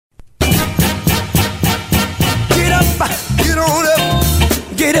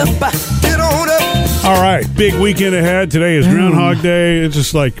Get up, get on up. All right, big weekend ahead. Today is Groundhog Day. It's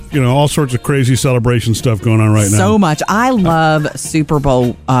just like, all sorts of crazy celebration stuff going on right now. So much. I love Super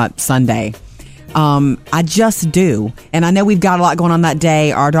Bowl Sunday. I just do. And I know we've got a lot going on that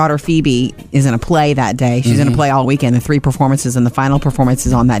day. Our daughter Phoebe is in a play that day. She's in a play all weekend. The 3 performances and the final performance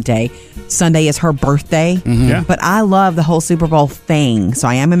is on that day. Sunday is her birthday. Yeah. But I love the whole Super Bowl thing. So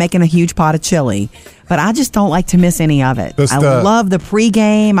I am making a huge pot of chili. But I just don't like to miss any of it. I love the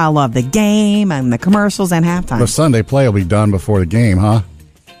pregame. I love the game and the commercials and halftime. The Sunday play will be done before the game, huh?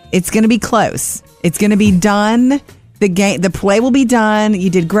 It's going to be close. It's going to be done. The play will be done. You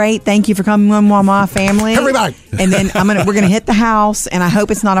did great. Thank you for coming on, my family. Everybody. And then we're gonna hit the house, and I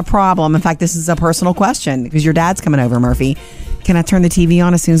hope it's not a problem. In fact, this is a personal question because your dad's coming over, Murphy. Can I turn the TV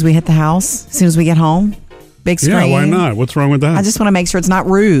on as soon as we hit the house? As soon as we get home? Big screen. Yeah, why not? What's wrong with that? I just want to make sure it's not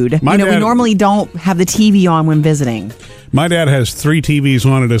rude. We normally don't have the TV on when visiting. My dad has 3 TVs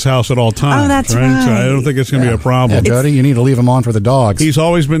on at his house at all times. Oh, that's right. So I don't think it's going to be a problem. Yeah, Jody, you need to leave them on for the dogs. He's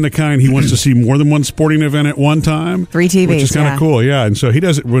always been the kind, he wants to see more than one sporting event at one time. 3 TVs, which is kind of cool, yeah. And so he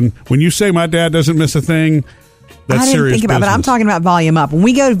doesn't, when you say my dad doesn't miss a thing, that's I didn't serious think about it, but I'm talking about volume up. When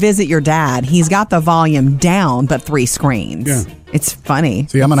we go visit your dad, he's got the volume down, but 3 screens. Yeah. It's funny.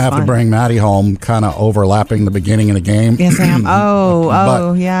 See, I'm going to have to bring Maddie home kind of overlapping the beginning of the game. Yes, I am.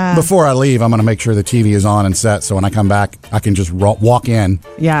 Oh, yeah. Before I leave, I'm going to make sure the TV is on and set, so when I come back, I can just walk in.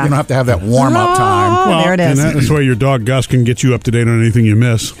 Yeah. You don't have to have that warm-up time. Well, there it is. And that's why your dog Gus can get you up to date on anything you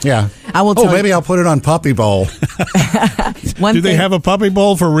miss. Yeah. I will maybe I'll put it on Puppy Bowl. Do they have a Puppy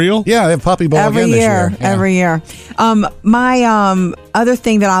Bowl for real? Yeah, they have Puppy Bowl every again year? this year. Yeah. Every year. My other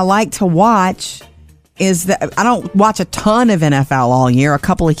thing that I like to watch is that I don't watch a ton of NFL all year, a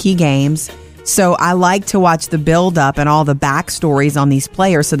couple of key games. So I like to watch the build-up and all the backstories on these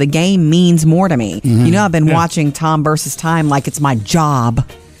players. So the game means more to me. Mm-hmm. I've been watching Tom versus Time like it's my job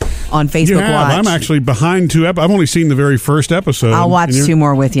on Facebook You have. Watch. I'm actually behind 2 episodes. I've only seen the very first episode. I'll watch 2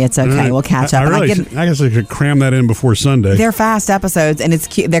 more with you. It's okay. We'll catch up. I guess I could cram that in before Sunday. They're fast episodes, and it's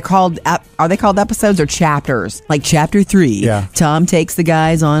cute. They're called. Are they called episodes or chapters? Like chapter 3. Yeah. Tom takes the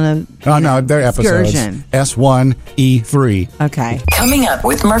guys on a. Oh, no, they're episodes. Excursion. S1E3. Okay. Coming up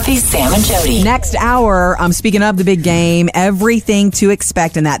with Murphy, Sam, and Jody. Next hour, I'm speaking of the big game. Everything to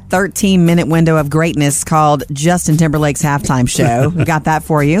expect in that 13-minute window of greatness called Justin Timberlake's halftime show. We got that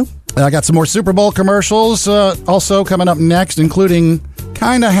for you. I got some more Super Bowl commercials also coming up next, including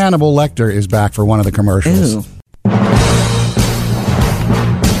kind of Hannibal Lecter is back for one of the commercials. Ooh.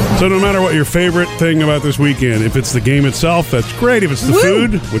 So no matter what your favorite thing about this weekend, if it's the game itself, that's great. If it's the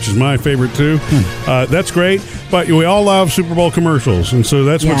food, which is my favorite too, that's great. But we all love Super Bowl commercials. And so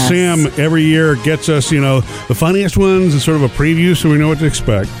that's what Sam every year gets us, the funniest ones and sort of a preview so we know what to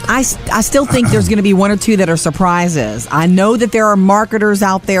expect. I still think there's going to be 1 or 2 that are surprises. I know that there are marketers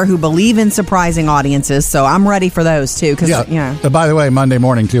out there who believe in surprising audiences, so I'm ready for those too. By the way, Monday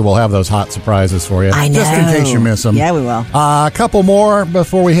morning too, we'll have those hot surprises for you. I know. Just in case you miss them. Yeah, we will. A couple more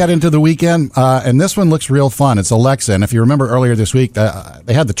before we head into the weekend, and this one looks real fun. It's Alexa, and if you remember earlier this week,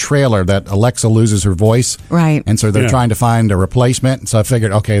 they had the trailer that Alexa loses her voice. Right. And so they're trying to find a replacement. So I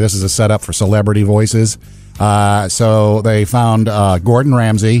figured, okay, this is a setup for celebrity voices. So they found Gordon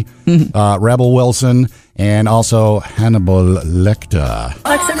Ramsay, Rebel Wilson, and also Hannibal Lecter.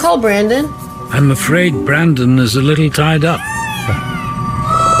 Alexa, call Brandon. I'm afraid Brandon is a little tied up.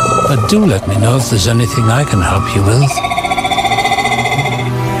 But do let me know if there's anything I can help you with.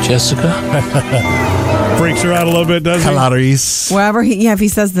 Jessica? Freaks her out a little bit, doesn't it? Clarice. Wherever if he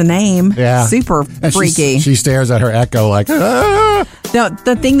says the name. Yeah. Super And freaky. she stares at her echo like, ah!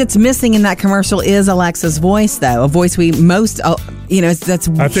 The thing that's missing in that commercial is Alexa's voice, though. A voice we most, that's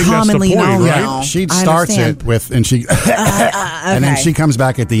I think commonly that's the point, known right? now. She I starts understand. it with, and she, and then okay. she comes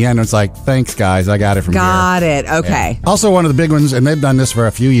back at the end and it's like, thanks guys, I got it from here. Got it. Okay. Yeah. Also, one of the big ones, and they've done this for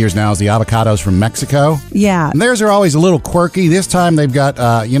a few years now, is the avocados from Mexico. Yeah. And theirs are always a little quirky. This time they've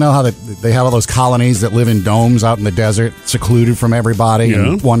got, you know how they have all those colonies that live in domes out in the desert, secluded from everybody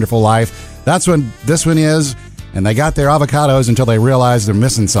and wonderful life. That's what this one is. And they got their avocados until they realized they're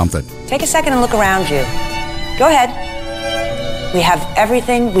missing something. Take a second and look around you. Go ahead. We have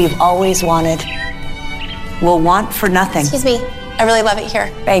everything we've always wanted. We'll want for nothing. Excuse me. I really love it here.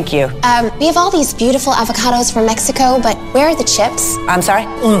 Thank you. We have all these beautiful avocados from Mexico, but where are the chips? I'm sorry?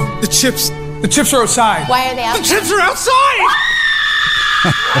 Oh, the chips. The chips are outside. Why are they outside? The chips are outside!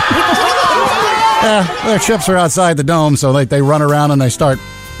 Their chips are outside the dome, so they run around and they start,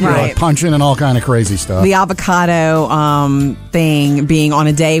 Right. punching and all kind of crazy stuff. The avocado thing being on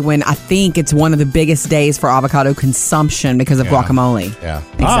a day when I think it's one of the biggest days for avocado consumption because of guacamole. Yeah.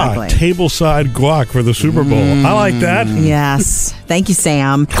 Exactly. Tableside guac for the Super Bowl. I like that. Yes. Thank you,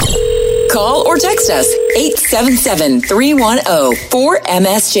 Sam. Call or text us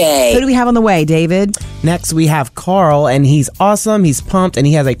 877-310-4MSJ. Who do we have on the way, David? Next, we have Carl, and he's awesome. He's pumped, and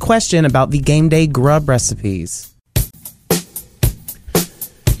he has a question about the game day grub recipes.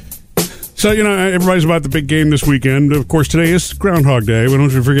 So, everybody's about the big game this weekend. Of course, today is Groundhog Day. We don't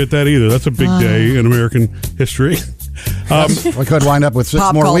forget that either. That's a big day in American history. We could wind up with 6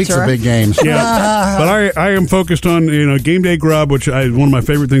 Pop more weeks of culture. big games. Yeah, but I am focused on game day grub, which is one of my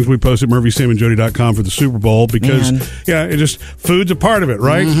favorite things we post at murphysamandjody.com for the Super Bowl because food's a part of it,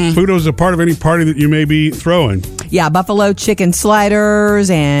 right? Food is a part of any party that you may be throwing. Yeah, buffalo chicken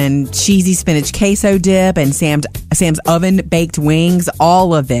sliders and cheesy spinach queso dip and Sam's oven baked wings,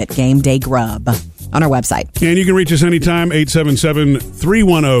 all of it game day grub on our website. And you can reach us anytime,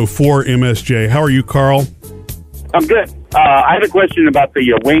 877-310-4MSJ. How are you, Carl? I'm good. I have a question about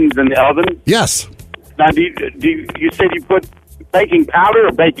the wings in the oven. Yes. Now, you said you put baking powder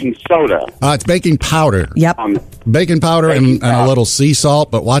or baking soda? It's baking powder. Yep. Baking powder and a little sea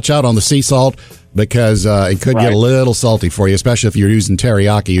salt, but watch out on the sea salt because it could get a little salty for you, especially if you're using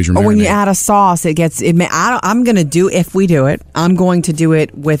teriyaki as your marinade. Or when you add a sauce, I'm going to do, if we do it, I'm going to do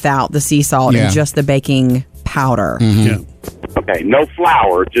it without the sea salt and just the baking powder. Yeah. Okay, no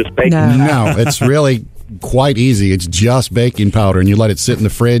flour, just baking powder. No, it's really quite easy. It's just baking powder, and you let it sit in the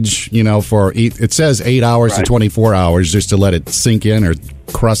fridge, for, it says 8 hours to 24 hours just to let it sink in or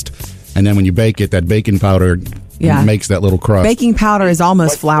crust. And then when you bake it, that baking powder makes that little crust. Baking powder is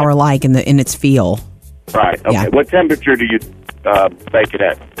almost flour-like in its feel. Right. Okay. Yeah. What temperature do you bake it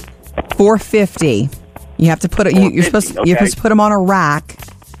at? 450. You have to put it. You're supposed to put them on a rack.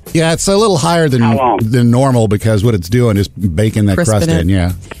 Yeah, it's a little higher than normal because what it's doing is baking that crust in.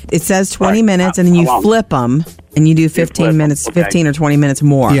 Yeah. It says 20 minutes, and then you flip them, and you do 15 minutes, 15 or 20 minutes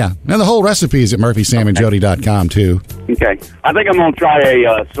more. Yeah. And the whole recipe is at murphysamandjody.com, too. Okay. I think I'm going to try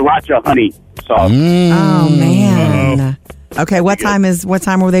a sriracha honey sauce. Oh, man. Okay, what time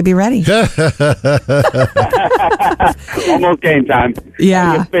will they be ready? Almost game time.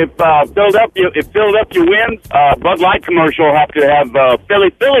 Yeah. If Philadelphia wins, Bud Light commercial will have to have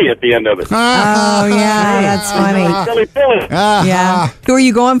Philly at the end of it. Oh, yeah, that's funny. Philly. Yeah. Who are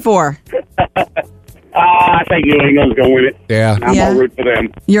you going for? I think New England's going to win it. Yeah. I'm going to root for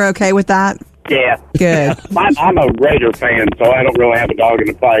them. You're okay with that? Yeah. Good. I'm a Raider fan, so I don't really have a dog in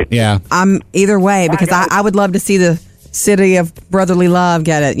the fight. Yeah. I'm either way because I would love to see the city of brotherly love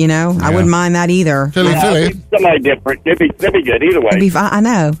get it, I wouldn't mind that either. Philly. Somebody different. They'd be good either way. It'd be fine. I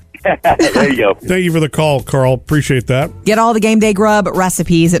know. There you go. Thank you for the call, Carl. Appreciate that. Get all the game day grub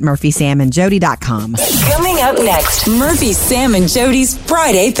recipes at murphysamandjody.com. Coming up next, Murphy, Sam, and Jody's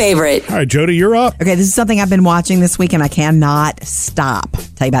Friday favorite. All right, Jody, you're up. Okay, this is something I've been watching this week and I cannot stop.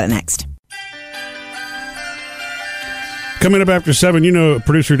 Tell you about it next. Coming up after 7,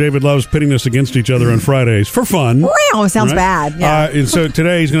 producer David loves pitting us against each other on Fridays for fun. Wow, it sounds bad. Yeah. And so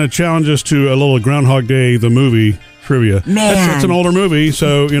today he's going to challenge us to a little Groundhog Day, the movie trivia. Man. That's an older movie,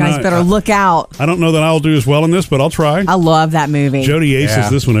 so you guys better look out. I don't know that I'll do as well in this, but I'll try. I love that movie. Jody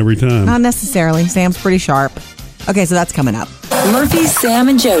aces this one every time. Not necessarily. Sam's pretty sharp. Okay, so that's coming up. Murphy, Sam,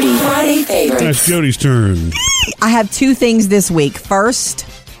 and Jody Friday favorites. It's Jody's turn. I have 2 things this week. First,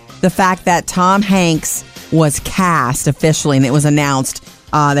 the fact that Tom Hanks was cast officially, and it was announced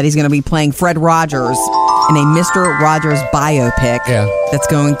that he's going to be playing Fred Rogers in a Mr. Rogers biopic that's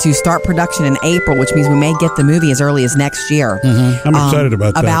going to start production in April, which means we may get the movie as early as next year. I'm excited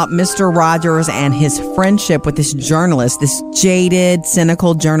about that. About Mr. Rogers and his friendship with this journalist, this jaded,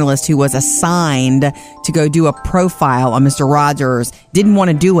 cynical journalist who was assigned to go do a profile on Mr. Rogers, didn't want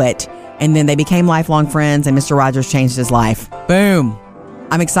to do it, and then they became lifelong friends, and Mr. Rogers changed his life. Boom.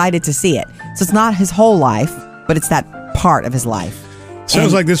 I'm excited to see it. So it's not his whole life, but it's that part of his life.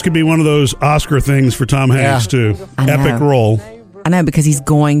 Sounds like this could be one of those Oscar things for Tom Hanks, too. Epic role. I know, because he's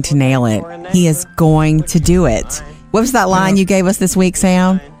going to nail it. He is going to do it. What was that line you gave us this week,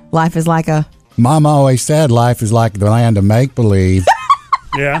 Sam? Life is like a... Mom always said life is like the land of make-believe.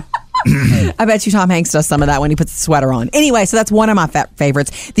 Yeah. I bet you Tom Hanks does some of that when he puts the sweater on. Anyway, so that's one of my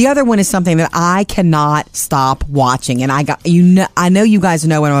favorites. The other one is something that I cannot stop watching, and I know you guys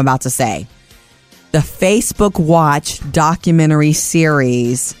know what I'm about to say. The Facebook Watch documentary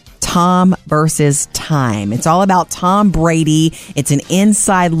series Tom versus Time. It's all about Tom Brady. It's an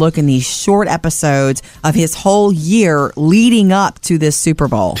inside look in these short episodes of his whole year leading up to this Super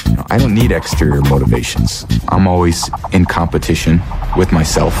Bowl. I don't need exterior motivations. I'm always in competition with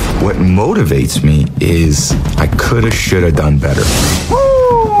myself. What motivates me is I coulda, shoulda done better.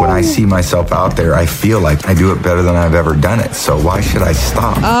 When I see myself out there, I feel like I do it better than I've ever done it. So why should I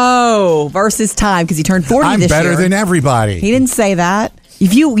stop? Oh, versus Time, because he turned 40 I'm this year. better than everybody. He didn't say that.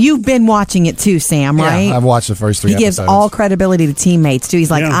 You've been watching it too, Sam, right? Yeah, I've watched the first 3 episodes. He gives all credibility to teammates too.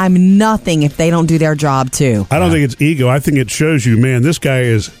 He's like, I'm nothing if they don't do their job too. I don't think it's ego. I think it shows you, man, this guy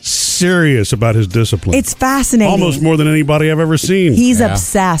is serious about his discipline. It's fascinating. Almost more than anybody I've ever seen. He's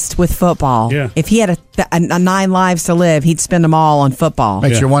obsessed with football. Yeah. If he had a 9 lives to live, he'd spend them all on football.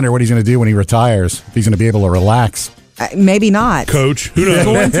 Makes you wonder what he's going to do when he retires. If he's going to be able to relax. Maybe not. Coach. Who knows? He's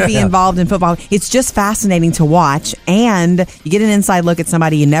going to be involved in football. It's just fascinating to watch, and you get an inside look at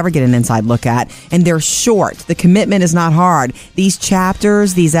somebody you never get an inside look at, and they're short. The commitment is not hard. These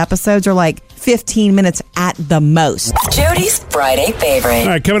chapters, these episodes are like 15 minutes at the most. Jody's Friday favorite. All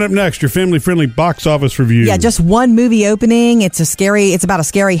right, coming up next, your family-friendly box office review. Yeah, just one movie opening. It's about a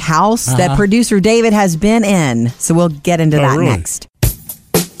scary house that producer David has been in. So we'll get into that next.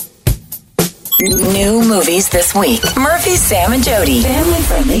 New movies this week. Murphy, Sam, and Jody.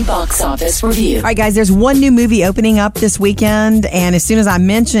 Family-friendly box office review. All right, guys, there's one new movie opening up this weekend, and as soon as I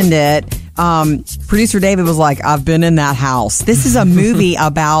mentioned it, producer David was like, I've been in that house. This is a movie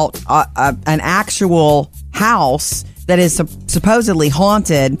about an actual house that is supposedly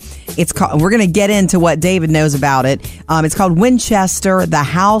haunted. It's called, we're going to get into what David knows about it. It's called Winchester, the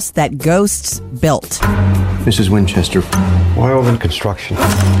House That Ghosts Built. Mrs. Winchester, why all the construction?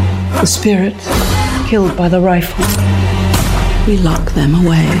 The spirits killed by the rifle. We lock them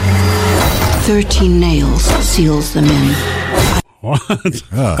away. 13 nails seals them in. What? Crazy.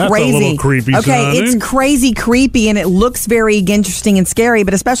 That's a little creepy. Okay, sounding. it's crazy creepy, and it looks very interesting and scary,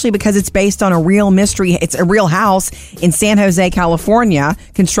 but especially because it's based on a real mystery. It's a real house in San Jose, California.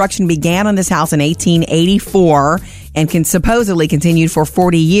 Construction began on this house in 1884 and can supposedly continued for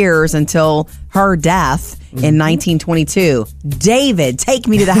 40 years until her death in 1922. David, take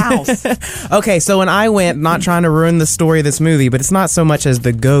me to the house. Okay, so when I went, not trying to ruin the story of this movie, but it's not so much as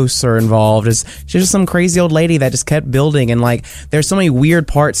the ghosts are involved. She's just some crazy old lady that just kept building, and like there's so many weird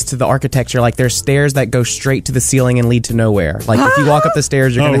parts to the architecture. Like there's stairs that go straight to the ceiling and lead to nowhere. Like if you walk up the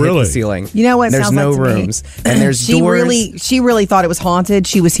stairs, you're going to hit the ceiling. You know what? There's sounds no like to me? rooms, and there's she doors. She really thought it was haunted.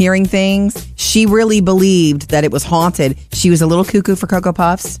 She was hearing things. She really believed that it was haunted. She was a little cuckoo for Cocoa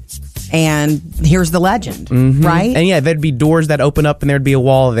Puffs. And here's the legend, right? And yeah, there'd be doors that open up and there'd be a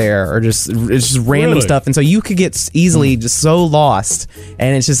wall there, or it's just random stuff. And so you could get easily just so lost,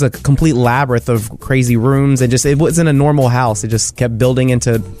 and it's just a complete labyrinth of crazy rooms. And just, it wasn't a normal house. It just kept building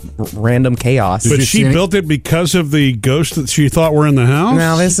into random chaos. But she built it because of the ghosts that she thought were in the house?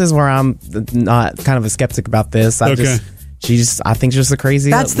 Now, this is where I'm not kind of a skeptic about this. I think she's just a crazy.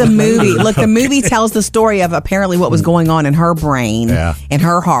 That's the movie. Look, the movie tells the story of apparently what was going on in her brain and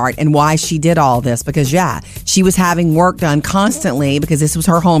her heart and why she did all this. Because she was having work done constantly because this was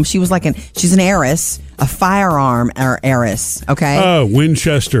her home. She was she's an heiress, a firearm heiress. Okay. Oh,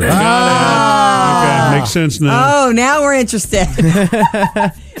 Winchester. Okay, makes sense now. Oh, now we're interested.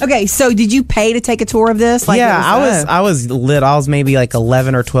 Okay, so did you pay to take a tour of this? I was lit. I was maybe like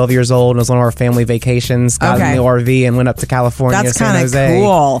 11 or 12 years old. It was one of our family vacations. Got in the RV and went up to California. That's kind of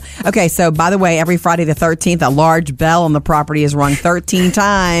cool. Okay, so by the way, every Friday the 13th, a large bell on the property is rung 13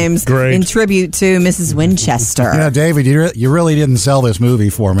 times in tribute to Mrs. Winchester. You know, David, you really didn't sell this movie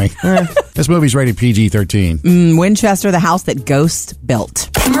for me. This movie's rated PG-13. Winchester, the House That Ghosts Built.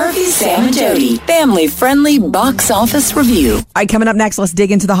 Murphy, Sam, and Jody, family-friendly box office review. All right, coming up next, let's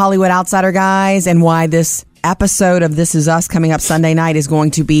dig into the Hollywood Outsider, guys, and why this episode of This Is Us coming up Sunday night is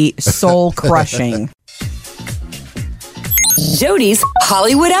going to be soul-crushing. Jody's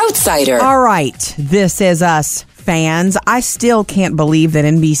Hollywood Outsider. All right, This Is Us fans. I still can't believe that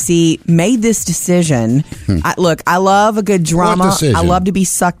NBC made this decision. Look, I love a good drama. What decision? I love to be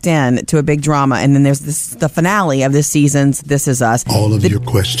sucked in to a big drama. And then there's the finale of this season's This Is Us. All of your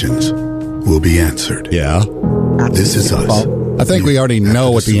questions will be answered. Yeah. This Is Us. I think we already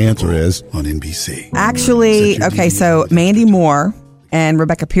know what the answer is. On NBC. Actually, okay, so Mandy Moore and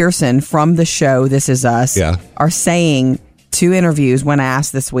Rebecca Pearson from the show This Is Us are saying 2 interviews when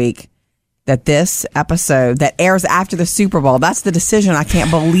asked this week that this episode that airs after the Super Bowl, that's the decision I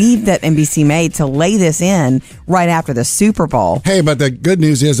can't believe that NBC made to lay this in right after the Super Bowl. Hey, but the good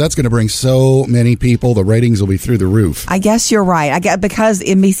news is that's going to bring so many people. The ratings will be through the roof. I guess you're right. I guess because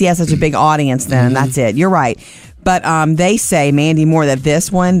NBC has such a big audience then, that's it. You're right. But they say, Mandy Moore, that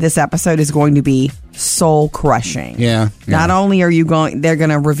this episode is going to be soul crushing. Yeah. Not only they're going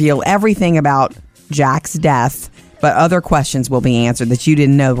to reveal everything about Jack's death, but other questions will be answered that you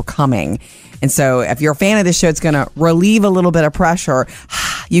didn't know were coming. And so if you're a fan of this show, it's going to relieve a little bit of pressure.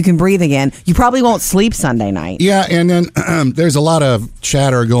 You can breathe again. You probably won't sleep Sunday night. Yeah, and then there's a lot of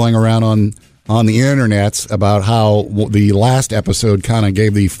chatter going around on the internet about how the last episode kind of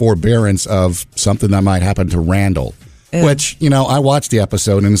gave the forbearance of something that might happen to Randall. Which, I watched the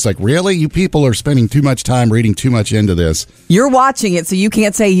episode and it's like, really? You people are spending too much time reading too much into this. You're watching it, so you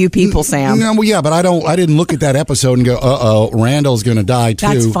can't say you people, Sam. No, well, yeah, but I didn't look at that episode and go, Randall's going to die too.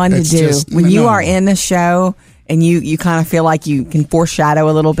 That's fun to do. When you are in the show and you kind of feel like you can foreshadow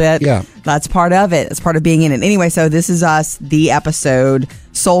a little bit. Yeah. That's part of it. It's part of being in it. Anyway, so This Is Us, the episode,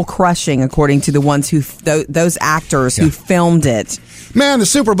 soul crushing, according to the ones those actors who filmed it. Man, the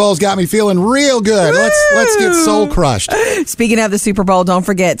Super Bowl's got me feeling real good. Let's get soul crushed. Speaking of the Super Bowl, don't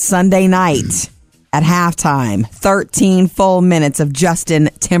forget Sunday night at halftime, 13 full minutes of Justin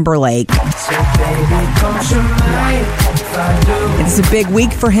Timberlake. It's a big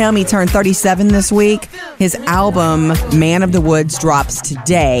week for him. He turned 37 this week. His album, Man of the Woods, drops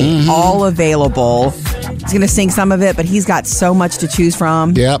today. All available. He's going to sing some of it, but he's got so much to choose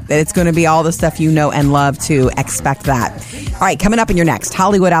from that it's going to be all the stuff you know and love to expect that. All right, coming up in your next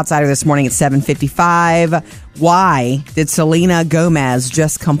Hollywood Outsider this morning at 7:55. Why did Selena Gomez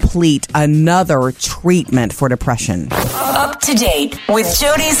just complete another treatment for depression? Up to date with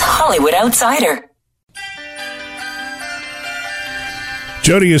Jody's Hollywood Outsider.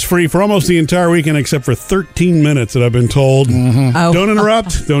 Jody is free for almost the entire weekend except for 13 minutes that I've been told. Don't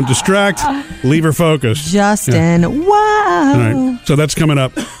interrupt. Don't distract. Leave her focused. Justin, wow. All right. So that's coming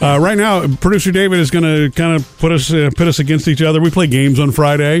up. Right now, producer David is going to kind of pit us against each other. We play games on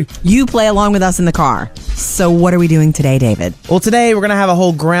Friday. You play along with us in the car. So what are we doing today, David? Well, today we're going to have a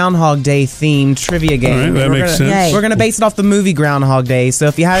whole Groundhog Day themed trivia game. All right, that makes sense. We're going to base it off the movie Groundhog Day. So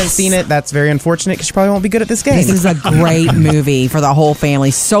if you haven't seen it, that's very unfortunate because you probably won't be good at this game. This is a great movie for the whole family.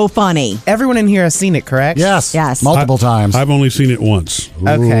 So funny. Everyone in here has seen it, correct? Yes. Yes. Multiple times. I've only seen it once.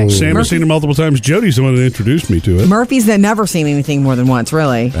 Okay. Sam has seen it multiple times. Jody's the one that introduced me to it. Murphy's never seen anything more than once,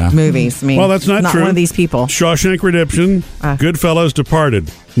 really. Yeah. Movies. I mean, Well, that's not true. one of these people. Shawshank Redemption, Goodfellas,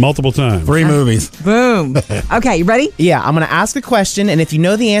 Departed. Multiple times. 3 movies. Boom. Okay, you ready? Yeah, I'm going to ask a question, and if you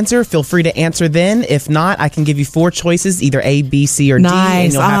know the answer, feel free to answer then. If not, I can give you 4 choices, either A, B, C, or D,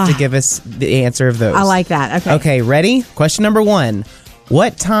 and you'll have to give us the answer of those. I like that. Okay. Okay, ready? Question number 1.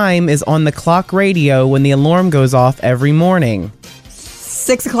 What time is on the clock radio when the alarm goes off every morning?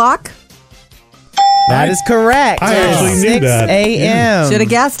 6 o'clock? That is correct. I actually knew 6 that. a.m. Should have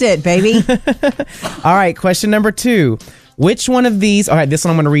guessed it, baby. All right, question number 2. Which one of these... All right, this one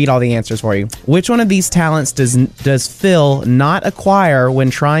I'm going to read all the answers for you. Which one of these talents does Phil not acquire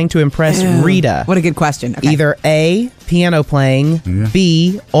when trying to impress Rita? What a good question. Okay. Either A, piano playing,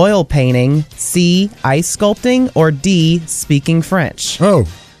 B, oil painting, C, ice sculpting, or D, speaking French. Oh. All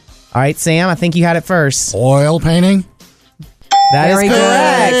right, Sam, I think you had it first. Oil painting? That Very is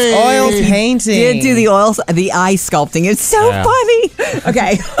correct. good. Oil painting. Did do the ice sculpting. It's so funny.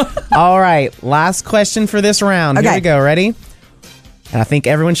 Okay. All right, last question for this round. Here Okay. we go. Ready? And I think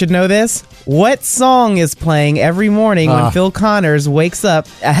everyone should know this. What song is playing every morning when Phil Connors wakes up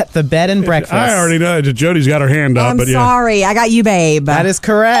at the bed and breakfast? I already know. Jody's got her hand up. I'm but sorry. I got you, babe. That is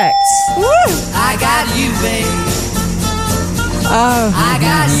correct. I got you, babe. Oh, I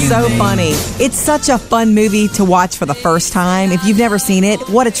got you, so babe. funny. It's such a fun movie to watch for the first time. If you've never seen it,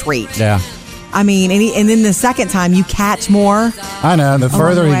 what a treat. Yeah. I mean, and then the second time you catch more. I know. The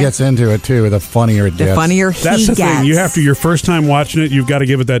further he gets into it, too, the funnier it gets. The funnier he That's the gets. thing. You have to, your first time watching it, you've got to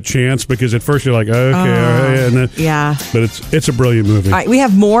give it that chance because at first you're like, okay, all right, and then, Yeah. but it's a brilliant movie. All right, we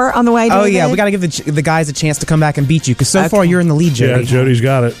have more on the way, David. Oh, yeah, we got to give the guys a chance to come back and beat you because so far you're in the lead, Jody. Yeah, Jody's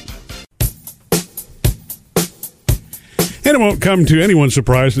got it. And it won't come to anyone's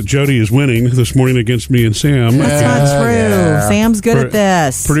surprise that Jody is winning this morning against me and Sam. That's not true. Sam's good at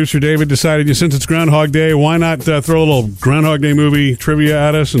this. Producer David decided, since it's Groundhog Day, why not throw a little Groundhog Day movie trivia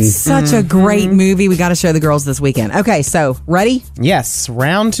at us? And Such a great movie. We got to show the girls this weekend. Okay, so ready? Yes,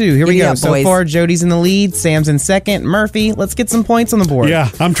 round 2. Here we Giddy go. up, So boys. far, Jody's in the lead. Sam's in second. Murphy, let's get some points on the board. Yeah,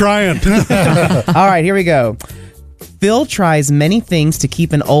 I'm trying. All right, here we go. Phil tries many things to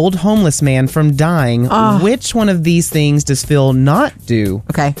keep an old homeless man from dying. Which one of these things does Phil not do?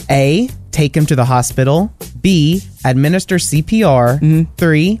 Okay. A, take him to the hospital. B, administer CPR.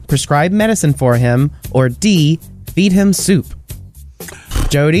 3, prescribe medicine for him. Or D, feed him soup.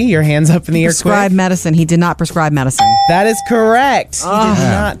 Jody, your hands up in the air. Prescribed medicine. He did not prescribe medicine. That is correct. He did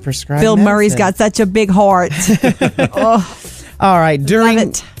not prescribe Bill medicine. Murray's got such a big heart. All right.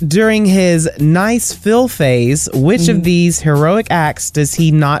 During his nice Phil phase, which of these heroic acts does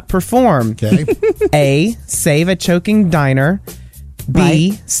he not perform? Okay. A, save a choking diner.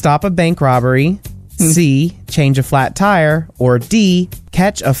 B, stop a bank robbery. C, change a flat tire. Or D,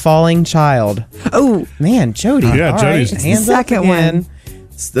 catch a falling child. Oh, man, Jody. Yeah, all Jody's right. Hands the up second again. one.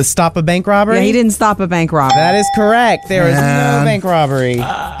 The stop a bank robbery? Yeah, he didn't stop a bank robbery. That is correct. There is no bank robbery.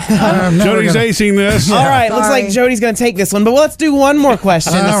 Jody's acing this. All right, looks like Jody's going to take this one, but let's do one more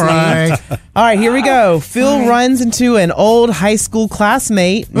question. All right. All right, here we go. Phil runs into an old high school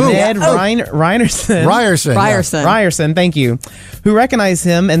classmate, Ned Ryerson. Ryerson, thank you. Who recognized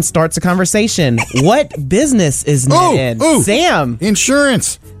him and starts a conversation. What business is Ned in? Sam.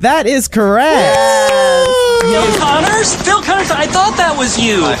 Insurance. That is correct. Phil Connors? Phil Connors, I thought that was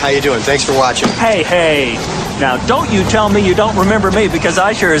you. Hi, how you doing? Thanks for watching. Hey. Now, don't you tell me you don't remember me, because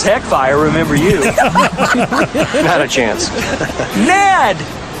I sure as heck fire remember you. Not a chance. Ned!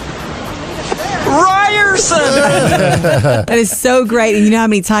 Ryerson! That is so great. And you know how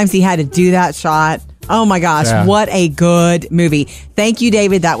many times he had to do that shot? Oh my gosh, what a good movie. Thank you,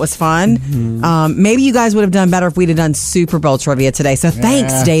 David. That was fun. Maybe you guys would have done better if we'd have done Super Bowl trivia today. So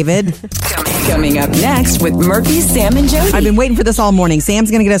thanks, David. Coming up next with Murphy, Sam, and Jody. I've been waiting for this all morning. Sam's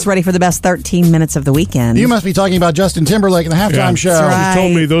going to get us ready for the best 13 minutes of the weekend. You must be talking about Justin Timberlake in the halftime show. Right. He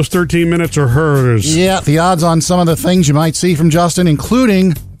told me those 13 minutes are hers. Yeah, the odds on some of the things you might see from Justin,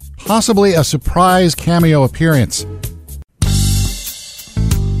 including possibly a surprise cameo appearance.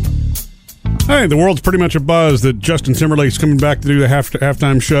 Hey, the world's pretty much abuzz that Justin Timberlake's coming back to do the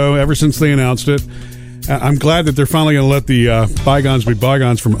halftime show ever since they announced it. I'm glad that they're finally going to let the bygones be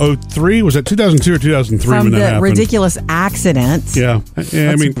bygones from 2003. Was that 2002 or 2003 from when that the happened? Ridiculous accident. Yeah.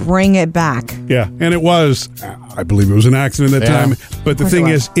 I mean, bring it back. Yeah, and it was, I believe it was an accident at that time. But the thing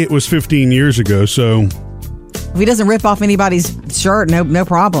is, it was 15 years ago, so... If he doesn't rip off anybody's shirt, no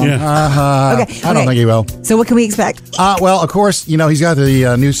problem. Yeah. Okay. I don't think he will. So what can we expect? Well, of course, you know, he's got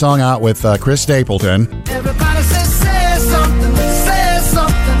the new song out with Chris Stapleton. Everybody say something, say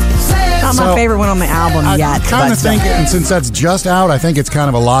something, say Not my favorite one on the album yet. I kind of think, and since that's just out, I think it's kind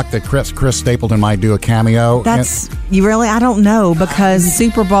of a lock that Chris Stapleton might do a cameo. You really? I don't know, because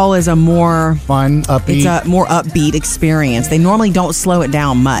Super Bowl is a more fun, upbeat. It's a more upbeat experience. They normally don't slow it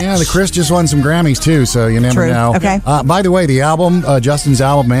down much. Yeah, the Chris just won some Grammys too, so you never know. Okay. By the way, the album, Justin's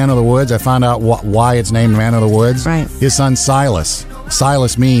album, Man of the Woods, I found out why it's named Man of the Woods. Right. His son Silas.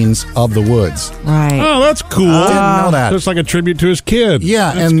 Silas means of the woods. Right. Oh, that's cool. I didn't know that. It's like a tribute to his kid.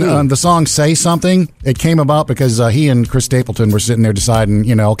 Yeah, that's and cool. The song Say Something, it came about because he and Chris Stapleton were sitting there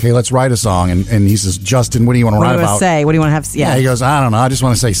deciding, okay, let's write a song. And he says, Justin, what do you want to write about? What do you want to have? Yeah, he goes, I don't know. I just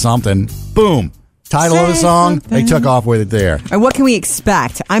want to say something. Boom. Title of the song, they took off with it there. And what can we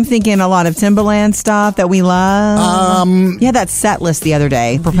expect? I'm thinking a lot of Timbaland stuff that we love. Yeah, that set list the other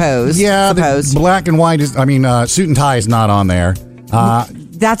day. Proposed. Yeah, the black and white is, suit and tie is not on there.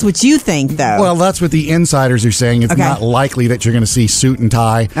 That's what you think, though. Well, that's what the insiders are saying. It's not likely that you're going to see suit and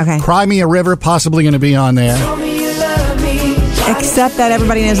tie. Okay. Cry Me a River, possibly going to be on there. Except that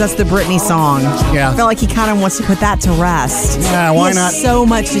everybody knows that's the Britney song. Yeah. I feel like he kind of wants to put that to rest. Yeah, why he has not? So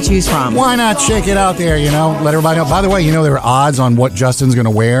much to choose from. Why not shake it out there, let everybody know. By the way, there are odds on what Justin's going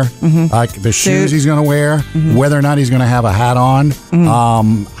to wear, like the shoes he's going to wear, whether or not he's going to have a hat on,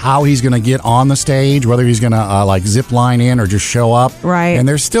 how he's going to get on the stage, whether he's going to zip line in or just show up. Right. And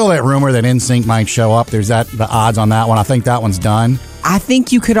there's still that rumor that NSYNC might show up. There's the odds on that one. I think that one's done. I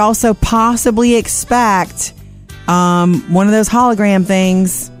think you could also possibly expect one of those hologram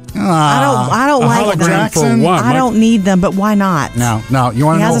things. I don't like them. For what? I don't need them, but why not? No. You want to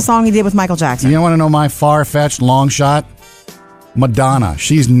know? He has a song he did with Michael Jackson. You want to know my far-fetched long shot? Madonna.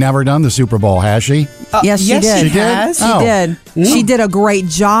 She's never done the Super Bowl, has she? Yes, she did. She did? She did. She did a great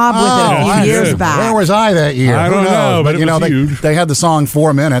job with it a few years back. Where was I that year? I don't know, but it was huge. They had the song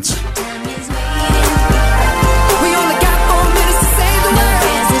 4 minutes.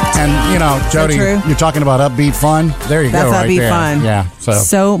 And, Jody, you're talking about upbeat fun. There you go, right there. That's upbeat fun. Yeah.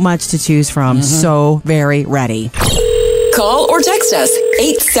 So much to choose from. So very ready. Call or text us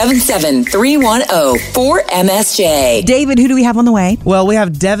 877-310-4MSJ. David, who do we have on the way? Well, we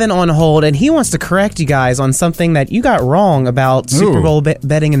have Devin on hold, and he wants to correct you guys on something that you got wrong about Super Bowl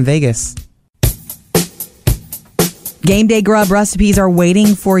betting in Vegas. Game Day Grub recipes are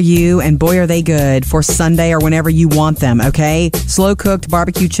waiting for you, and boy, are they good for Sunday or whenever you want them, okay? Slow-cooked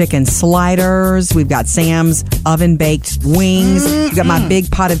barbecue chicken sliders. We've got Sam's oven-baked wings. We've got my big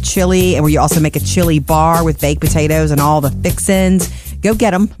pot of chili, and where you also make a chili bar with baked potatoes and all the fixins. Go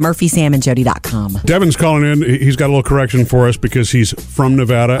get them, MurphySamandJody.com. Devin's calling in. He's got a little correction for us because he's from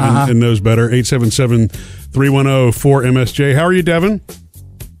Nevada and knows better. 877-310-4MSJ. How are you, Devin?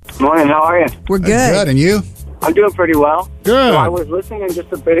 Morning, how are you? We're good. Good, and you? I'm doing pretty well. Good. So I was listening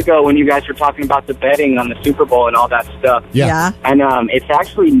just a bit ago when you guys were talking about the betting on the Super Bowl and all that stuff. Yeah. And it's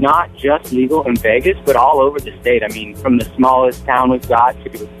actually not just legal in Vegas, but all over the state. I mean, from the smallest town we've got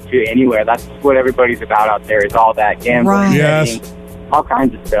to anywhere. That's what everybody's about out there, is all that gambling. Right. Yes. Betting, all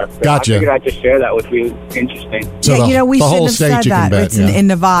kinds of stuff. So Gotcha. I figured I'd just share that with you. Interesting. So we the should whole have state said you can that. bet, It's yeah. in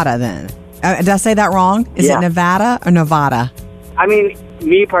Nevada then. Did I say that wrong? Is it Nevada or Nevada? I mean,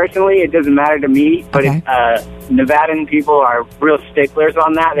 me personally, it doesn't matter to me, but Okay. Nevadan people are real sticklers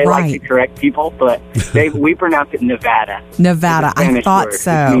on that. They like to Right. correct people, but we pronounce it Nevada. Nevada. It's a I Spanish thought word.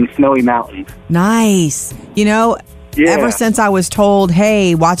 so. It means snowy mountains. Nice. Yeah. Ever since I was told,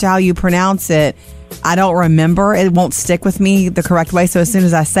 hey, watch how you pronounce it, I don't remember. It won't stick with me the correct way. So as soon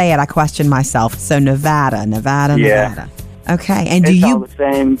as I say it, I question myself. So Nevada. Yeah. Okay. And do It's all you... the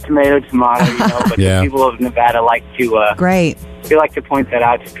same, tomato, but Yeah. the people of Nevada like to Great. they like to point that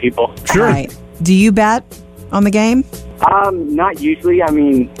out to people. Sure. Right. Do you bet on the game? Not usually. I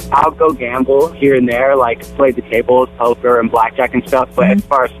mean, I'll go gamble here and there, like play the tables, poker, and blackjack and stuff. But as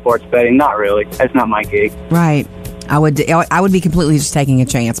far as sports betting, not really. That's not my gig. Right. I would be completely just taking a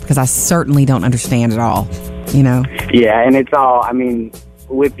chance because I certainly don't understand it all, you know? Yeah, and it's all. I mean,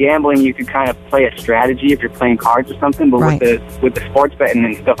 with gambling, you could kind of play a strategy if you're playing cards or something. But Right. with the sports betting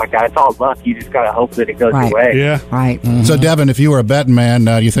and stuff like that, it's all luck. You just gotta hope that it goes Right. your way. Yeah. Right. So, Devin, if you were a betting man,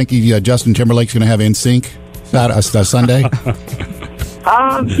 do you think Justin Timberlake's going to have NSYNC Sunday?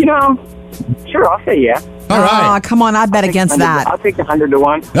 Sure, I'll say yeah. All right. Oh, come on. I'd bet against that. I'll take 100 to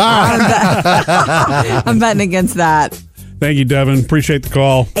 1. I'm betting against that. Thank you, Devin. Appreciate the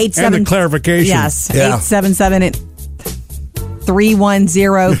call and the clarification. Yes. Yeah.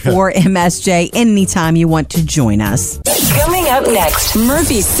 877-310-4MSJ anytime you want to join us. Coming up next,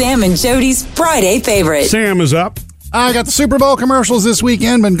 Murphy, Sam, and Jody's Friday favorite. Sam is up. I got the Super Bowl commercials this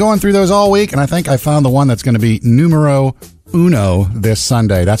weekend. Been going through those all week, and I think I found the one that's going to be numero uno this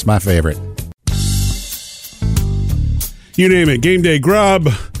Sunday. That's my favorite. You name it. Game Day Grub,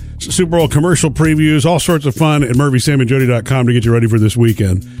 Super Bowl commercial previews, all sorts of fun at MurphySamandJody.com to get you ready for this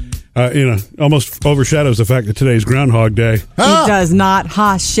weekend. Almost overshadows the fact that today's Groundhog Day. He does not.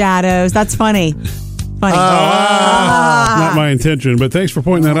 Shadows. That's funny. Funny. Not my intention, but thanks for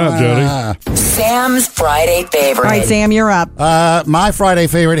pointing that out, Jody. Sam's Friday favorite. All right, Sam, you're up. My Friday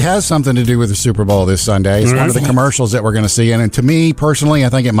favorite has something to do with the Super Bowl this Sunday. It's one of the commercials that we're going to see. And to me, personally, I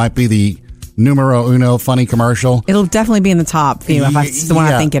think it might be the numero uno funny commercial. It'll definitely be in the top for you if it's the one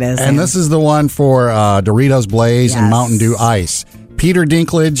I think it is. And this is the one for Doritos Blaze and Mountain Dew Ice. Peter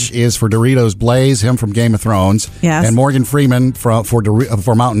Dinklage is for Doritos Blaze, him from Game of Thrones. Yes. And Morgan Freeman for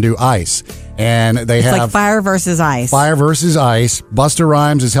Mountain Dew Ice. And they have like fire versus ice. Fire versus ice. Busta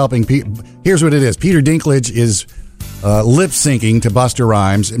Rhymes is helping. Here's what it is. Peter Dinklage is lip syncing to Busta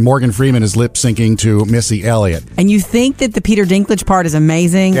Rhymes, and Morgan Freeman is lip syncing to Missy Elliott. And you think that the Peter Dinklage part is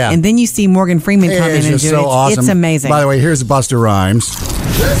amazing, and then you see Morgan Freeman come in and do it. So awesome. It's amazing. By the way, here's Busta Rhymes.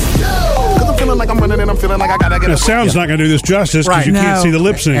 The sound's not going to do this justice because you can't see the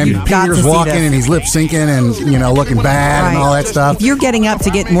lip syncing. And Peter's walking and he's lip syncing and looking bad and all that stuff. If you're getting up to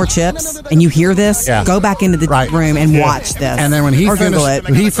get more chips and you hear this, go back into the room and watch this. And then when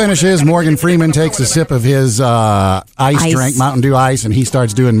he finishes, Morgan Freeman takes a sip of his ice drink, Mountain Dew Ice, and he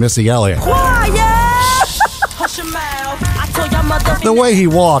starts doing Missy Elliott. The way he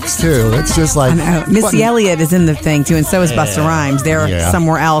walks too, it's just like Missy Elliott is in the thing too, and so is Busta Rhymes. They're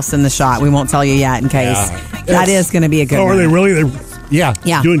somewhere else in the shot. We won't tell you yet in case. That is going to be a good one. Are they really? Yeah.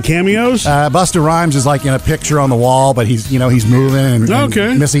 Doing cameos? Busta Rhymes is like in a picture on the wall, but he's moving.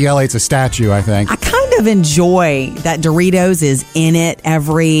 And Missy Elliott's a statue, I think. I kind of enjoy that Doritos is in it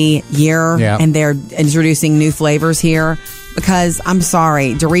every year, and they're introducing new flavors here. Because I'm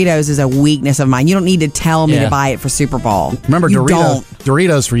sorry, Doritos is a weakness of mine. You don't need to tell me to buy it for Super Bowl. Remember,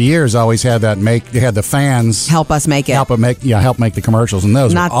 Doritos for years always had that they had the fans help us make it. Help make the commercials, and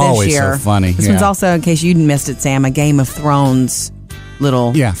those Not were always this year. so funny. This one's also, in case you missed it, Sam, a Game of Thrones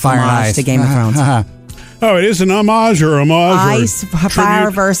little Fire and homage Ice to Game of Thrones. Oh, it is an homage or homage? Ice,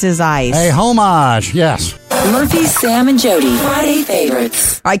 fire versus ice. Hey, homage, yes. Murphy, Sam, and Jody, Friday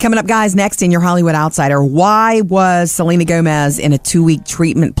favorites. All right, coming up, guys, next in your Hollywood Outsider, why was Selena Gomez in a 2-week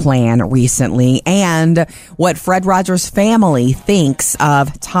treatment plan recently? And what Fred Rogers' family thinks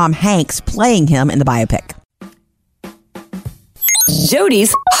of Tom Hanks playing him in the biopic.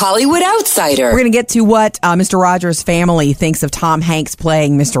 Jody's Hollywood Outsider. We're going to get to what Mr. Rogers' family thinks of Tom Hanks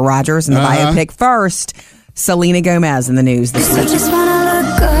playing Mr. Rogers in the biopic. First, Selena Gomez in the news this week.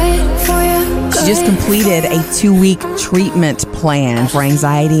 She just completed a 2-week treatment plan for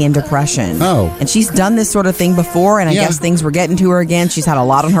anxiety and depression. Oh. And she's done this sort of thing before, and I guess things were getting to her again. She's had a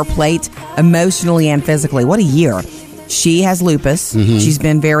lot on her plate, emotionally and physically. What a year. She has lupus. Mm-hmm. She's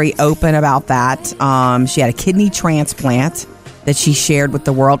been very open about that. She had a kidney transplant that she shared with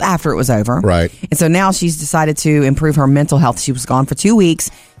the world after it was over. Right. And so now she's decided to improve her mental health. She was gone for 2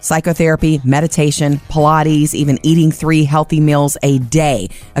 weeks. Psychotherapy, meditation, Pilates, even eating 3 healthy meals a day.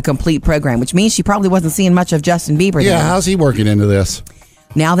 A complete program, which means she probably wasn't seeing much of Justin Bieber. Yeah, then. how's he working into this?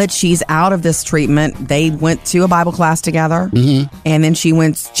 Now that she's out of this treatment, they went to a Bible class together. Mm-hmm. And then she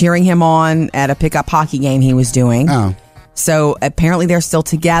went cheering him on at a pickup hockey game he was doing. Oh. So apparently they're still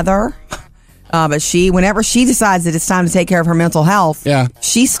together. But whenever she decides that it's time to take care of her mental health,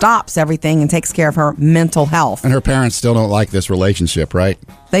 she stops everything and takes care of her mental health. And her parents still don't like this relationship, right?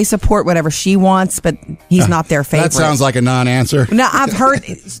 They support whatever she wants, but he's not their favorite. That sounds like a non-answer. No, I've heard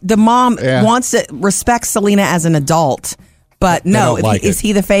the mom wants to respect Selena as an adult, but no, is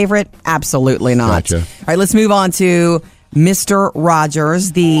he the favorite? Absolutely not. Gotcha. All right, let's move on to Mr.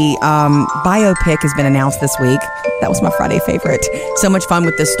 Rogers. The biopic has been announced this week. That was my Friday favorite. So much fun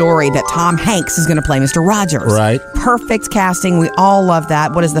with this story that Tom Hanks is going to play Mr. Rogers. Right. Perfect casting. We all love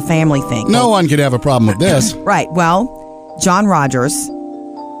that. What does the family think? No one could have a problem with this. Right. Well, John Rogers,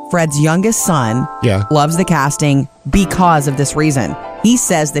 Fred's youngest son, loves the casting because of this reason. He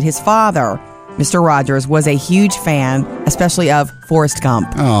says that his father, Mr. Rogers, was a huge fan, especially of Forrest Gump.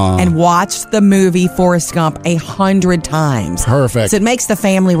 Aww. And watched the movie Forrest Gump 100 times. Perfect. So it makes the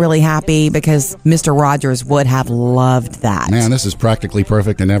family really happy because Mr. Rogers would have loved that. Man, this is practically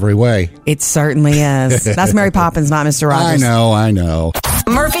perfect in every way. It certainly is. That's Mary Poppins, not Mr. Rogers. I know.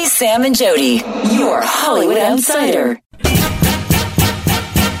 Murphy, Sam, and Jody, your Hollywood Outsider. Get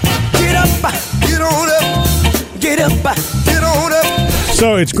up, get on up, get up, get on up.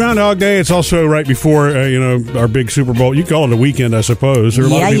 So it's Groundhog Day. It's also right before our big Super Bowl. You call it a weekend, I suppose. There are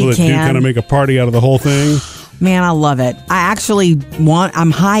a lot of people that do kind of make a party out of the whole thing. Man, I love it. I'm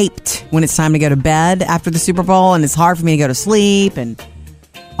hyped when it's time to go to bed after the Super Bowl, and it's hard for me to go to sleep and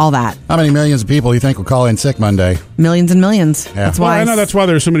all that. How many millions of people do you think will call in sick Monday? Millions and millions. Yeah. That's why. I know that's why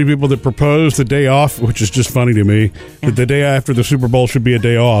there's so many people that propose the day off, which is just funny to me. Yeah. That the day after the Super Bowl should be a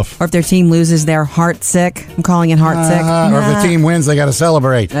day off. Or if their team loses, they're heart sick. I'm calling it heart sick. Or if the team wins, they got to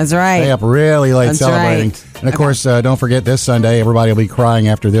celebrate. That's right. Stay up really late That's celebrating. Right. And of course, don't forget this Sunday, everybody will be crying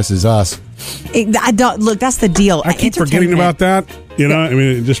after This Is Us. Look, that's the deal. I keep forgetting about that. I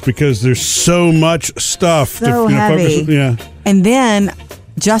mean, just because there's so much stuff. So heavy. Focus. And then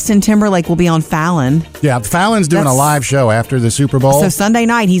Justin Timberlake will be on Fallon. Yeah, Fallon's doing a live show after the Super Bowl. So Sunday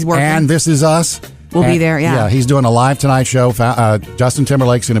night he's working. And This Is Us. We'll be there, yeah. Yeah, he's doing a live Tonight Show. Justin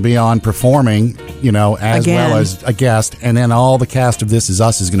Timberlake's going to be on performing, as well as a guest. And then all the cast of This Is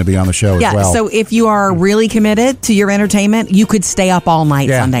Us is going to be on the show as well. Yeah, so if you are really committed to your entertainment, you could stay up all night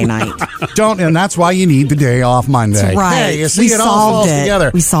Sunday night. And that's why you need the day off Monday. That's right. Hey, you see, it all falls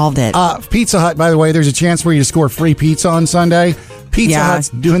together. We solved it. Pizza Hut, by the way, there's a chance for you to score free pizza on Sunday. Pizza Hut's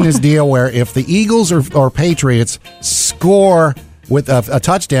doing this deal where if the Eagles or Patriots score with a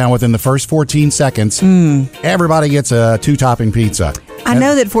touchdown within the first 14 seconds, everybody gets a 2-topping pizza. I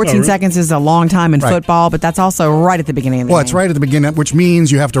know that 14 seconds is a long time in football, but that's also right at the beginning of the game. Well, it's right at the beginning, which means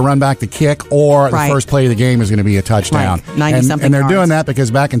you have to run back the kick, or the first play of the game is going to be a touchdown. Right. 90-something and they're yards. doing that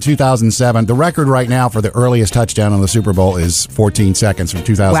because back in 2007, the record right now for the earliest touchdown on the Super Bowl is 14 seconds from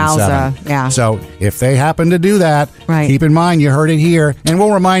 2007. Wowza, yeah. So if they happen to do that, keep in mind you heard it here, and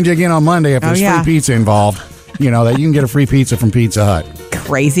we'll remind you again on Monday if there's free pizza involved, that you can get a free pizza from Pizza Hut.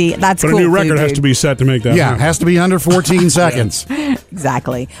 Crazy. That's cool. But a new record has to be set to make that happen. It has to be under 14 seconds.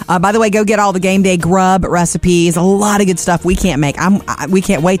 Exactly. By the way, go get all the game day grub recipes. A lot of good stuff we can't make. We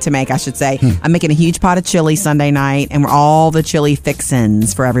can't wait to make, I should say. I'm making a huge pot of chili Sunday night, and all the chili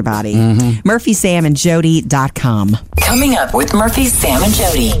fixins for everybody. MurphySamandJody.com. Coming up with Murphy, Sam, and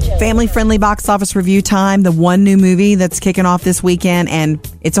Jody. Family-friendly box office review time. The one new movie that's kicking off this weekend, and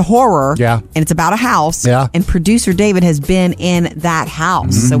it's a horror. Yeah. And it's about a house. Yeah. And producer David has been in that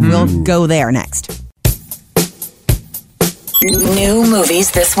house. So we'll go there next. New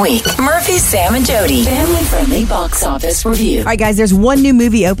movies this week. Murphy, Sam, and Jody. Family-friendly box office review. All right, guys, there's one new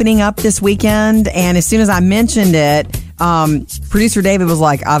movie opening up this weekend, and as soon as I mentioned it, producer David was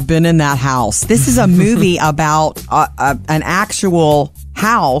like, I've been in that house. This is a movie about an actual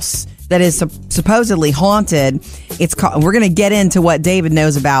house that is supposedly haunted. It's called, we're going to get into what David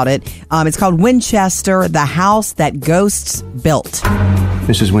knows about it. It's called Winchester, the House That Ghosts Built.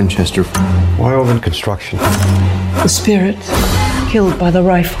 Mrs. Winchester, why all the construction? The spirits, killed by the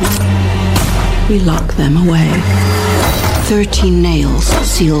rifle. We lock them away. 13 nails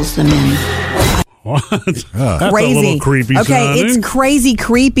seals them in. What? That's Crazy. a little creepy Okay, sounding. it's crazy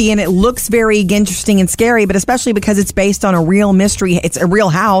creepy, and it looks very interesting and scary, but especially because it's based on a real mystery. It's a real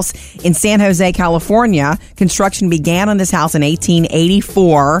house in San Jose, California. Construction began on this house in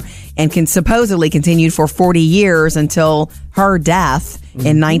 1884 and supposedly continued for 40 years until her death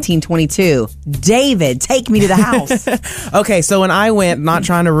in 1922. David, take me to the house. Okay, so when I went, not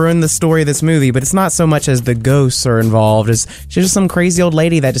trying to ruin the story of this movie, but it's not so much as the ghosts are involved, as she's just some crazy old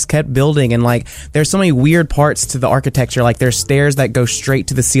lady that just kept building, and like there's so many weird parts to the architecture. Like there's stairs that go straight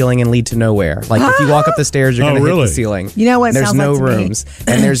to the ceiling and lead to nowhere. Like if you walk up the stairs, you're going to hit the ceiling. You know what? There's sounds no like to me? rooms,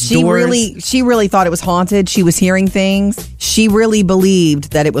 and there's she doors. She really thought it was haunted. She was hearing things. She really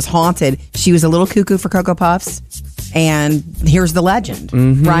believed that it was haunted. She was a little cuckoo for Cocoa Puffs. And here's the legend,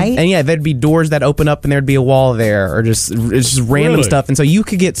 right? And yeah, there'd be doors that open up and there'd be a wall there, or it's just random Really? stuff. And so you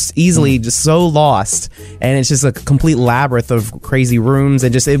could get easily just so lost, and it's just a complete labyrinth of crazy rooms.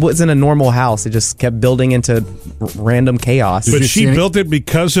 And just it wasn't a normal house. It just kept building into random chaos. But she built it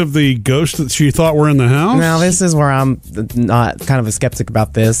because of the ghosts that she thought were in the house? Now this is where I'm not kind of a skeptic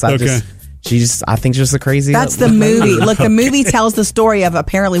about this. I think she's just a crazy. That's the movie. Look, the movie tells the story of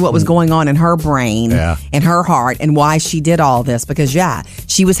apparently what was going on in her brain and her heart and why she did all this. Because,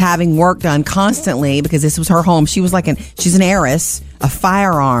 she was having work done constantly because this was her home. She was she's an heiress, a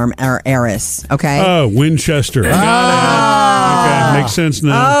firearm heiress, okay? Oh, Winchester. Got it. Okay, makes sense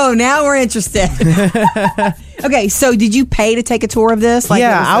now. Oh, now we're interested. Okay, so did you pay to take a tour of this?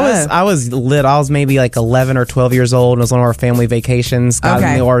 I was lit. I was maybe like 11 or 12 years old, and it was one of our family vacations. Got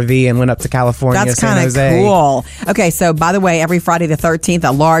in the RV and went up to California. That's San Jose. Cool. Okay, so by the way, every Friday the 13th,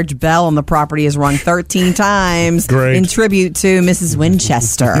 a large bell on the property is rung 13 times in tribute to Mrs.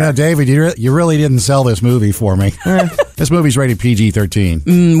 Winchester. Yeah, David, you really didn't sell this movie for me. This movie's rated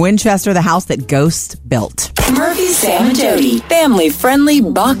PG-13. Winchester, the House That Ghosts Built. Murphy, Sam, and Jody. Family-friendly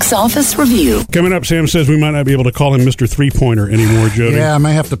box office review. Coming up, Sam says we might not be able to call him Mr. Three-Pointer anymore, Jody. Yeah, I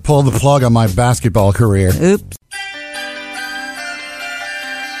may have to pull the plug on my basketball career. Oops.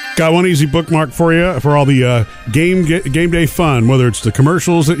 Got one easy bookmark for you for all the game day fun, whether it's the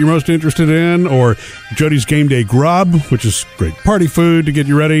commercials that you're most interested in or Jody's Game Day Grub, which is great party food to get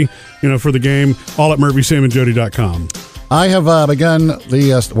you ready, for the game, all at MurphySamandJody.com. I have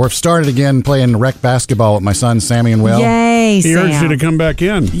we've started again playing rec basketball with my sons, Sammy and Will. Yay, He urged you to come back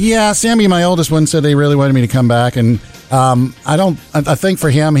in. Yeah, Sammy, my oldest one, said they really wanted me to come back, and I think for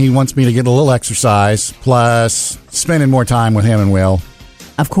him, he wants me to get a little exercise, plus spending more time with him and Will.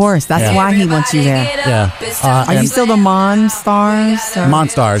 Of course, that's why he wants you there. Yeah. Are you still the Monstars?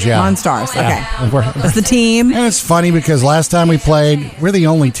 Monstars, yeah. Monstars, okay. Yeah. That's the team. And it's funny because last time we played, we're the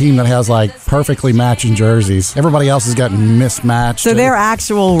only team that has perfectly matching jerseys. Everybody else has gotten mismatched. So they're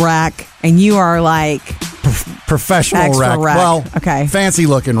actual rec, and you are professional extra rec. Well, okay. Fancy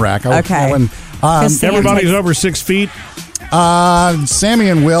looking rec. Okay. Everybody's over 6 feet. Sammy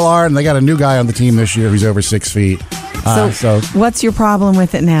and Will are, and they got a new guy on the team this year who's over 6 feet. So what's your problem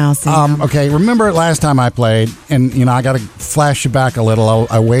with it now, Sam? Okay, remember last time I played, and I got to flash you back a little.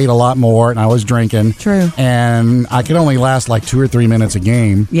 I weighed a lot more, and I was drinking. True. And I could only last 2 or 3 minutes a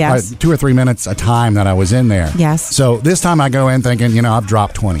game. Yes. 2 or 3 minutes a time that I was in there. Yes. So this time I go in thinking, I've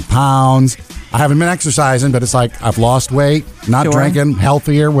dropped 20 pounds. I haven't been exercising, but it's I've lost weight, not drinking,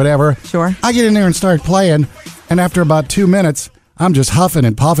 healthier, whatever. Sure. I get in there and start playing, and after about 2 minutes, I'm just huffing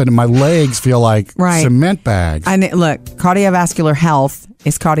and puffing, and my legs feel like cement bags. And look, cardiovascular health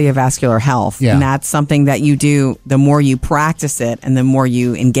is cardiovascular health. Yeah. And that's something that you do, the more you practice it and the more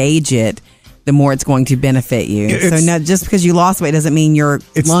you engage it, the more it's going to benefit you. Just because you lost weight doesn't mean your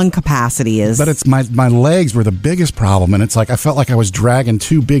lung capacity is. But it's my legs were the biggest problem, and it's I felt like I was dragging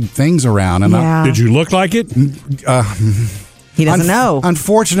 2 big things around. And did you look like it? He doesn't know.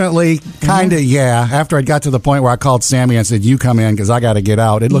 Unfortunately, kind of, yeah. After I got to the point where I called Sammy and said, "You come in because I got to get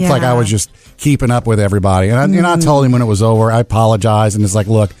out," it looked like I was just keeping up with everybody. And I told him when it was over, I apologized, and it's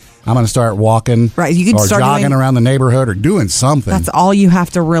look, I'm going to start walking you can or start jogging around the neighborhood or doing something. That's all you have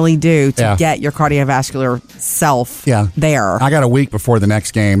to really do to get your cardiovascular self there. I got a week before the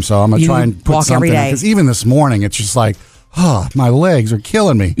next game, so I'm going to try and put walk something every day. Because even this morning, it's just my legs are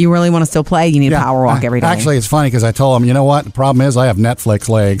killing me. You really want to still play? You need to power walk every day. Actually, it's funny because I told him, you know what? The problem is I have Netflix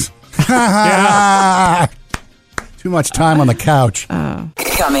legs. Too much time on the couch.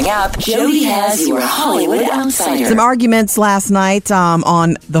 Coming up, Jody has your Hollywood Outsider. Some arguments last night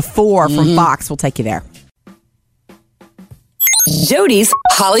on The 4 from Fox. We'll take you there. Jody's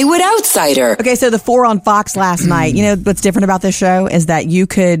Hollywood Outsider. Okay, so The 4 on Fox last night. You know what's different about this show is that you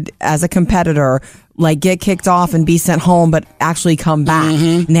could, as a competitor, like get kicked off and be sent home, but actually come back.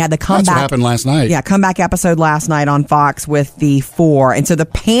 And they had the comeback. That's what happened last night. Yeah, comeback episode last night on Fox with The 4. And so the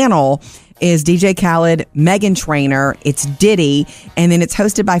panel is DJ Khaled, Meghan Trainor, it's Diddy, and then it's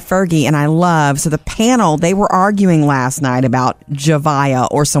hosted by Fergie, and I love. So the panel, they were arguing last night about Javaya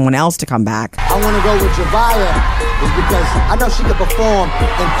or someone else to come back. I want to go with Javaya is because I know she can perform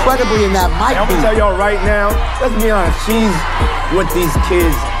incredibly in that mic. I'm going to tell y'all right now, let's be honest, she's what these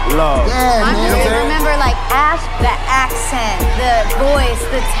kids love. Yeah, man. Remember, like, Ash, the accent, the voice,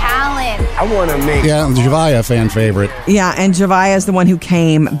 the talent. I want to make... Yeah, the Javaya fan favorite. Yeah, and Javaya is the one who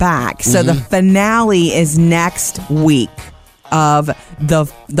came back. So the finale is next week of the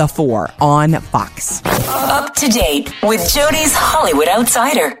 4 on Fox. Up to date with Jody's Hollywood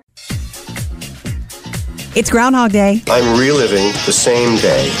Outsider. It's Groundhog Day. I'm reliving the same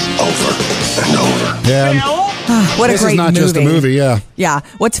day over and over. Yeah. What a this great is not movie. just a movie, yeah. Yeah.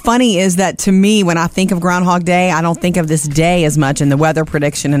 What's funny is that to me, when I think of Groundhog Day, I don't think of this day as much and the weather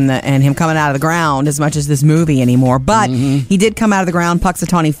prediction and him coming out of the ground as much as this movie anymore. But he did come out of the ground,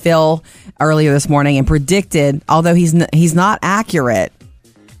 Puxatawny Phil, earlier this morning and predicted, although he's not accurate.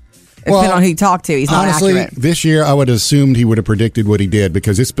 Depending on who you talk to, he's not honestly, accurate. This year I would have assumed he would have predicted what he did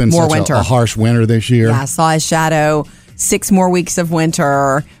because it's been More such winter. a harsh winter this year. Yeah, I saw his shadow, 6 more weeks of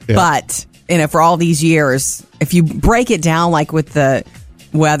winter. Yeah. But, for all these years, if you break it down like with the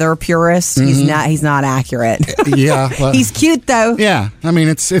weather purists, he's not accurate. Yeah. Well, he's cute though. Yeah. I mean,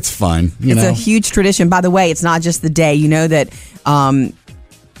 it's fun. It's a huge tradition. By the way, it's not just the day. You know that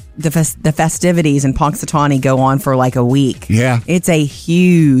the festivities in Punxsutawney go on for like a week. Yeah. It's a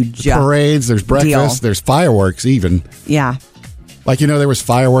huge parades, there's breakfast, there's fireworks even. Yeah. Like, there was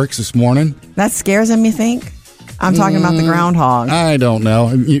fireworks this morning. That scares him, you think? I'm talking about the groundhog. I don't know.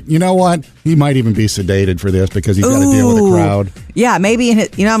 You know what? He might even be sedated for this because he's got to deal with a crowd. Yeah, maybe.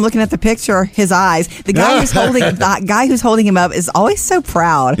 I'm looking at the picture. His eyes. The guy who's holding him up is always so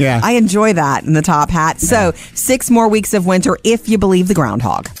proud. Yeah, I enjoy that in the top hat. So 6 more weeks of winter, if you believe the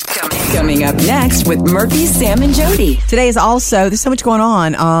groundhog. Coming up next with Murphy, Sam, and Jody. Today is also there's so much going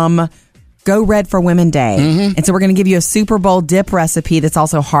on. Go Red for Women Day, and so we're going to give you a Super Bowl dip recipe that's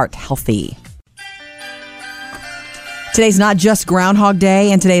also heart healthy. Today's not just Groundhog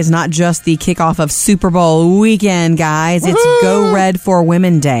Day, and today is not just the kickoff of Super Bowl weekend, guys. It's Go Red for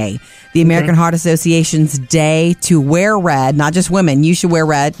Women Day, the American Heart Association's day to wear red. Not just women. You should wear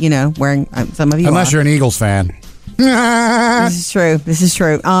red, wearing some of you unless you're an Eagles fan. This is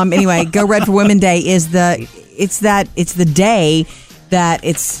true. Anyway, Go Red for Women Day is the day that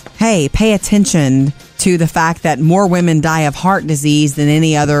it's, hey, pay attention to the fact that more women die of heart disease than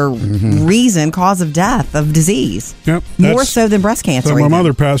any other cause of death of disease. Yep. More so than breast cancer. So my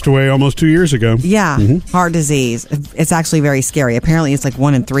mother passed away almost 2 years ago. Yeah, heart disease. It's actually very scary. Apparently, it's like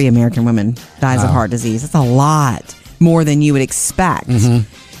 1 in 3 American women dies of heart disease. That's a lot more than you would expect.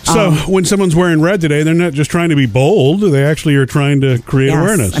 So when someone's wearing red today, they're not just trying to be bold. They actually are trying to create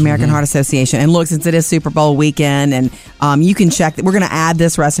awareness. American Heart Association. And look, since it is Super Bowl weekend, and you can check that we're going to add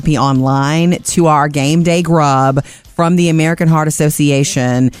this recipe online to our game day grub from the American Heart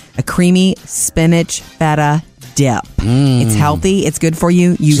Association, a creamy spinach feta dip. It's healthy. It's good for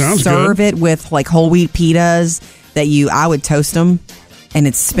you. You serve it with like whole wheat pitas I would toast them. And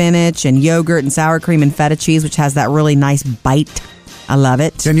it's spinach and yogurt and sour cream and feta cheese, which has that really nice bite. I love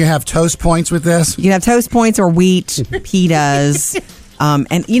it. Can you have toast points with this? You can have toast points or wheat pitas.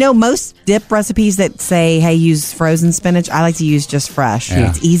 And most dip recipes that say, hey, use frozen spinach, I like to use just fresh. Yeah.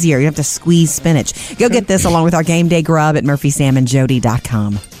 It's easier. You don't have to squeeze spinach. Go get this along with our game day grub at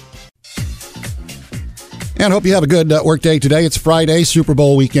murphysamandjody.com. And hope you have a good work day today. It's Friday, Super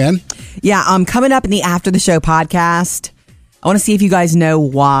Bowl weekend. Yeah, coming up in the After the Show podcast, I want to see if you guys know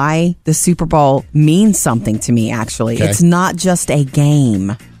why the Super Bowl means something to me, actually. Okay. It's not just a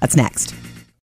game. That's next.